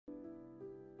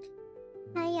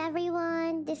Hi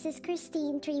everyone, this is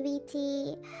Christine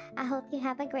 3VT. I hope you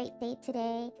have a great day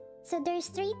today. So there's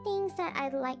 3 things that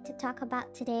I'd like to talk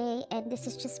about today, and this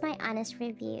is just my honest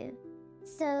review.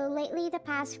 So lately, the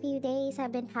past few days,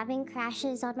 I've been having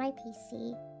crashes on my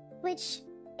PC, which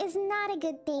is not a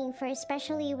good thing for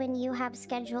especially when you have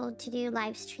scheduled to do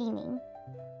live streaming.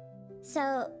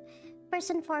 So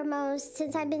first and foremost,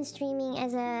 since I've been streaming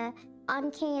as a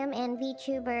on-cam and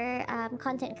Vtuber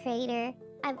content creator,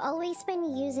 I've always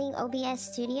been using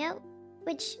Obsstudio,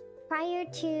 which prior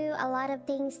to a lot of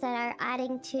things that are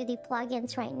adding to the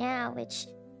plugins right now, which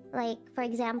like, for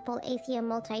example, Atheum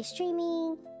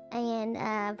multi-streaming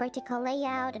and vertical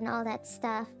layout and all that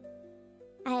stuff,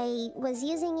 I was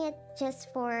using it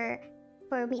just for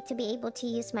me to be able to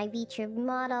use my VTube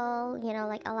model, you know,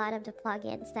 like a lot of the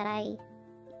plugins that I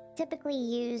typically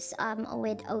use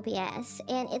with OBS,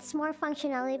 and it's more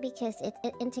functionality because it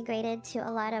integrated to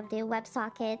a lot of the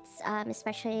WebSockets,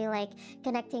 especially like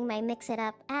connecting my Mix It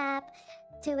Up app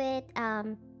to it.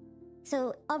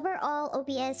 So overall,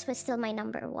 OBS was still my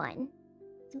 #1.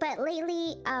 But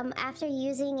lately, after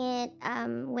using it,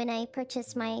 when I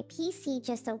purchased my PC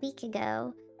just a week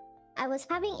ago, I was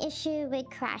having issue with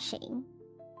crashing.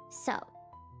 So,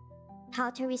 how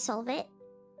to resolve it?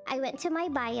 I went to my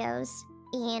BIOS,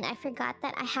 and I forgot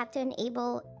that I had to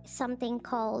enable something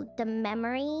called the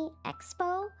Memory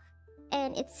Expo.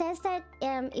 And it says that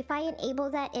if I enable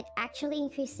that, it actually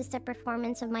increases the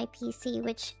performance of my PC,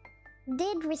 which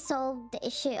did resolve the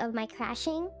issue of my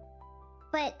crashing.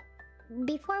 But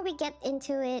before we get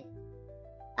into it,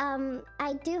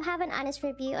 I do have an honest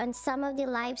review on some of the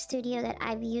live studio that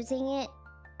I've using it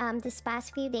this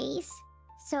past few days.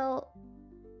 So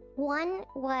one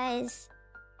was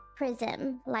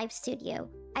Prismlivestudio.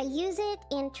 I use it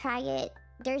and try it.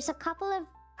 There's a couple of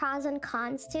pros and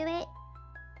cons to it.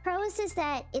 Pros is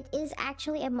that it is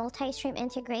actually a multi-stream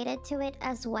integrated to it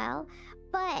as well,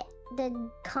 but the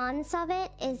cons of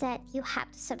it is that you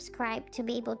have to subscribe to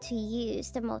be able to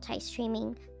use the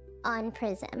multi-streaming on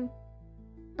Prism.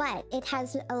 But it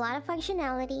has a lot of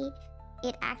functionality.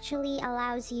 It actually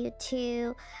allows you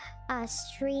to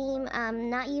stream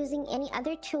not using any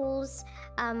other tools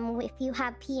if you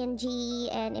have PNG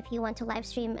and if you want to live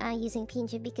stream using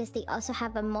PNG, because they also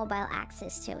have a mobile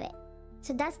access to it.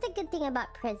 So that's the good thing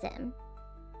about Prism,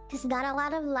 because not a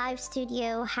lot of live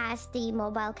studio has the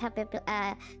mobile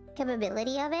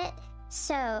capability of it.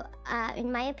 So in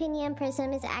my opinion,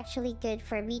 Prism is actually good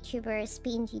for VTubers,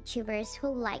 PNG tubers who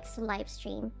likes to live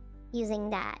stream using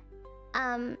that.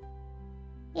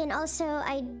 And also,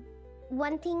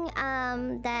 one thing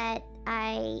that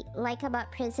I like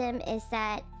about Prism is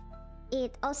that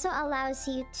it also allows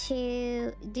you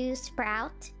to do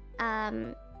Sprout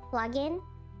plugin,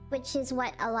 which is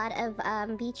what a lot of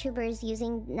VTubers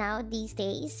using now these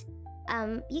days.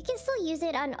 You can still use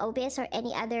it on OBS or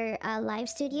any other live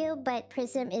studio, but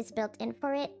Prism is built in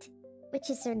for it, which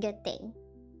is a good thing.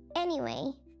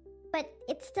 Anyway, but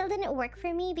it still didn't work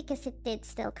for me because it did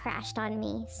still crashed on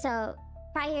me. So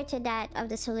prior to that of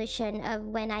the solution of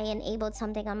when I enabled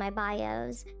something on my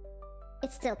BIOS,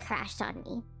 it still crashed on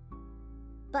me.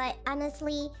 But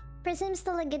honestly, Prism's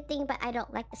still a good thing, but I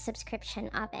don't like the subscription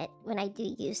of it when I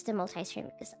do use the multi-stream,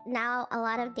 because now a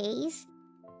lot of days,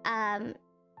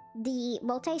 the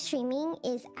multi-streaming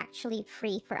is actually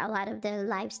free for a lot of the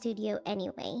live studio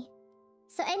anyway.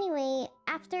 So anyway,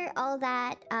 after all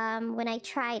that, when I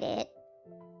tried it,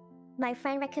 my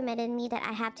friend recommended me that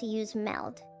I have to use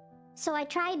Meld. So I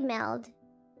tried Meld.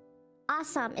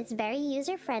 Awesome, it's very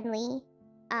user-friendly.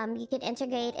 You can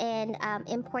integrate and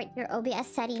import your OBS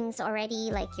settings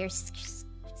already, like your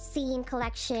scene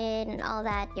collection and all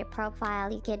that, your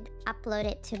profile. You could upload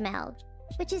it to Meld,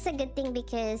 which is a good thing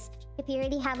because if you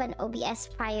already have an OBS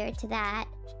prior to that,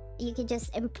 you could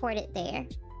just import it there.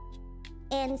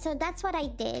 And so that's what I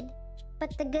did.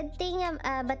 But the good thing,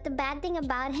 but the bad thing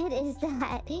about it is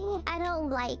that I don't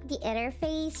like the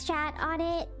interface chat on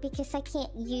it, because I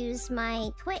can't use my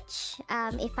Twitch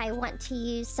if I want to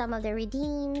use some of the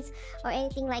redeems or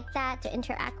anything like that to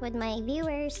interact with my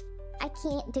viewers. I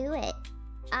can't do it.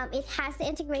 It has the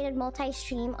integrated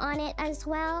multi-stream on it as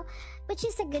well, which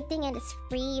is a good thing, and it's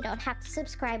free. You don't have to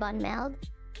subscribe on Meld.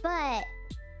 But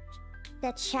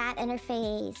the chat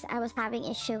interface, I was having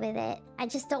issue with it. I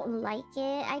just don't like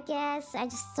it, I guess.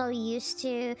 I'm just so used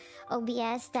to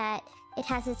OBS that it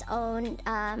has its own,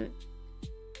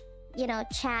 you know,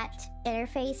 chat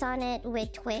interface on it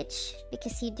with Twitch,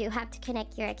 because you do have to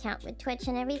connect your account with Twitch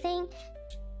and everything.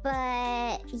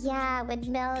 But yeah, with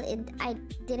Meld, I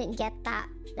didn't get that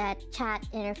chat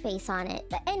interface on it.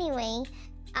 But anyway,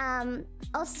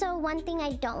 also one thing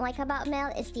I don't like about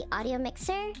Meld is the audio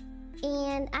mixer.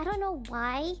 And I don't know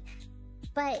why,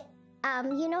 but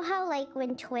you know how like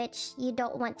when Twitch, you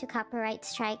don't want to copyright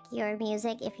strike your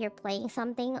music if you're playing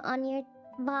something on your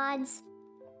VODs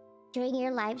during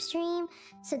your live stream?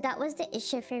 So that was the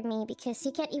issue for me because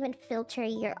you can't even filter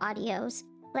your audios.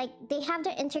 Like they have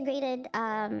the integrated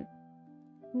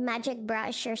magic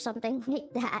brush or something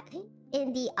like that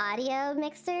in the audio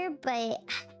mixer, but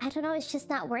I don't know, it's just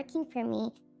not working for me.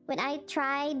 When I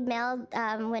tried Meld,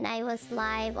 when I was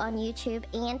live on YouTube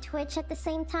and Twitch at the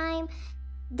same time,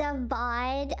 the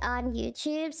VOD on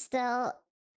YouTube still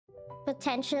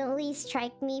potentially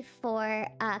strike me for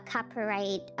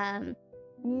copyright.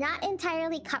 Not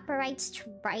entirely copyright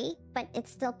strike, but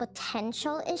it's still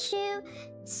potential issue.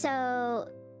 So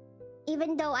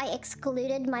even though I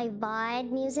excluded my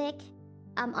VOD music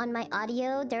on my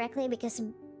audio directly, because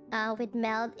with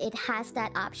Meld it has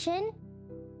that option,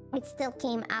 it still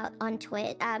came out on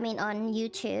on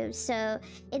YouTube, so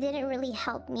it didn't really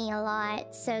help me a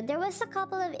lot. So there was a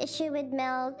couple of issues with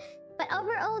Meld, but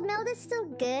overall Meld is still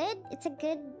good. It's a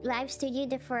good live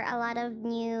studio for a lot of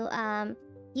new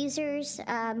users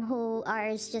who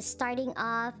are just starting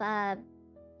off,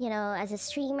 you know, as a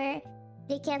streamer.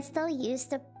 They can still use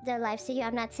the live studio.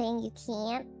 I'm not saying you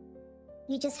can't.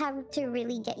 You just have to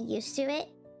really get used to it.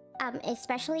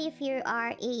 Especially if you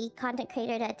are a content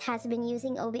creator that has been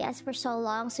using OBS for so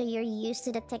long, so you're used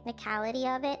to the technicality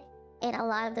of it and a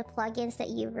lot of the plugins that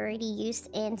you've already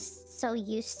used and so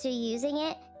used to using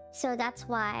it. So that's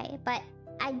why. But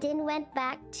I then went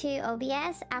back to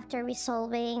OBS after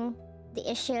resolving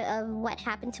the issue of what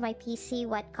happened to my PC,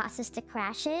 what causes the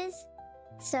crashes.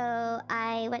 So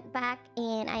I went back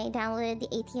and I downloaded the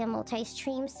ATM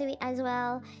multi-stream suite as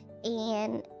well,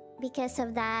 and because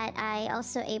of that, I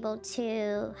also able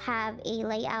to have a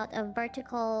layout of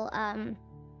vertical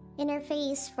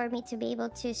interface for me to be able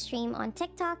to stream on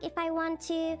TikTok if I want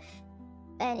to,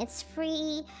 and it's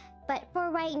free. But for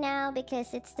right now,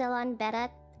 because it's still on beta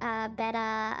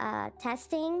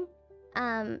testing,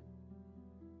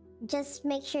 just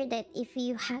make sure that if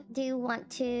you do want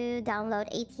to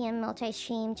download ATM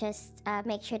multi-stream, just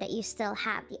make sure that you still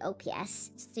have the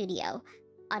Obsstudio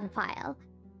on file,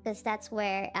 because that's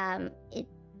where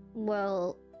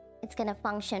it's gonna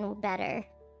function better.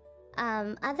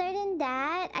 Other than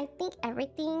that, I think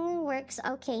everything works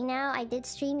okay now. I did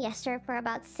stream yesterday for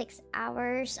about 6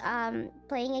 hours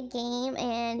playing a game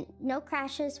and no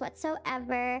crashes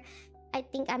whatsoever. I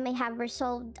think I may have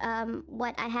resolved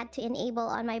what I had to enable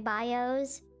on my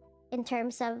BIOS in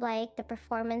terms of like the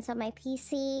performance of my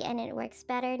PC, and it works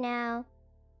better now.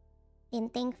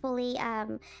 And thankfully,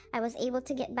 I was able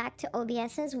to get back to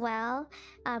OBS as well.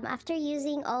 After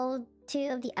using all 2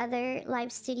 of the other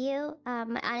live studio,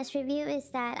 my honest review is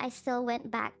that I still went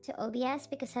back to OBS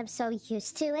because I'm so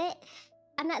used to it.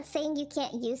 I'm not saying you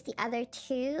can't use the other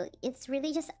 2. It's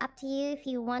really just up to you if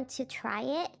you want to try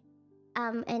it.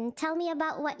 And tell me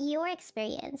about what your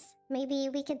experience. Maybe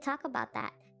we could talk about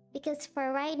that. Because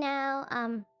for right now,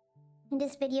 in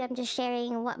this video, I'm just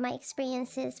sharing what my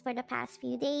experience is for the past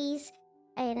few days.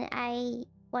 And I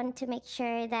want to make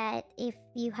sure that if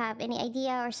you have any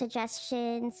idea or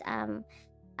suggestions,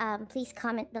 please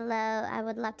comment below. I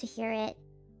would love to hear it.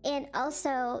 And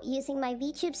also, using my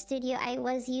Vtuber, I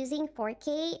was using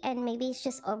 4K, and maybe it's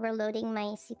just overloading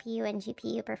my CPU and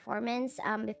GPU performance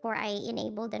before I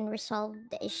enabled and resolved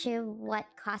the issue what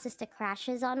causes the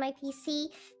crashes on my PC.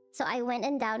 So I went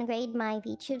and downgraded my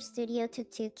Vtuber to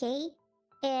 2K.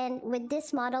 And with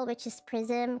this model, which is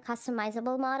Prism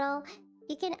customizable model,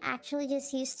 you can actually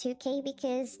just use 2K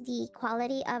because the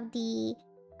quality of the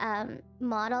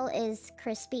model is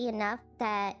crispy enough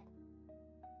that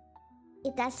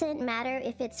it doesn't matter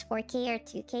if it's 4K or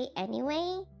 2K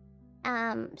anyway.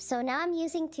 So now I'm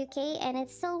using 2K and it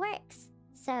still works.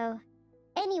 So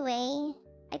anyway,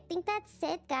 I think that's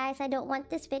it, guys. I don't want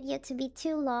this video to be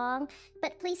too long,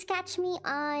 but please catch me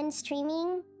on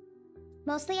streaming.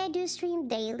 Mostly I do stream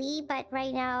daily, but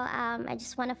right now I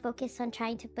just want to focus on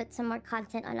trying to put some more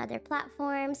content on other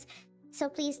platforms. So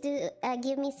please do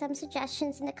give me some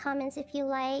suggestions in the comments if you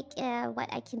like,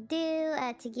 what I can do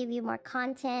to give you more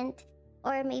content,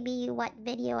 or maybe what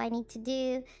video I need to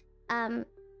do.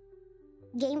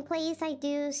 Gameplays I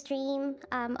do stream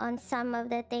on some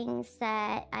of the things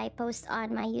that I post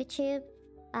on my YouTube,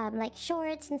 like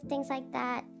shorts and things like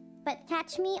that. But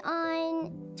catch me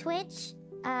on Twitch.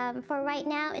 For right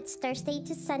now, it's Thursday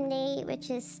to Sunday, which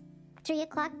is 3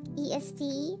 o'clock EST.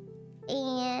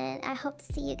 And I hope to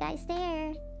see you guys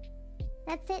there.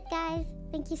 That's it, guys.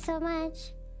 Thank you so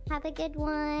much. Have a good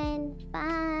one.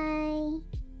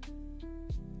 Bye.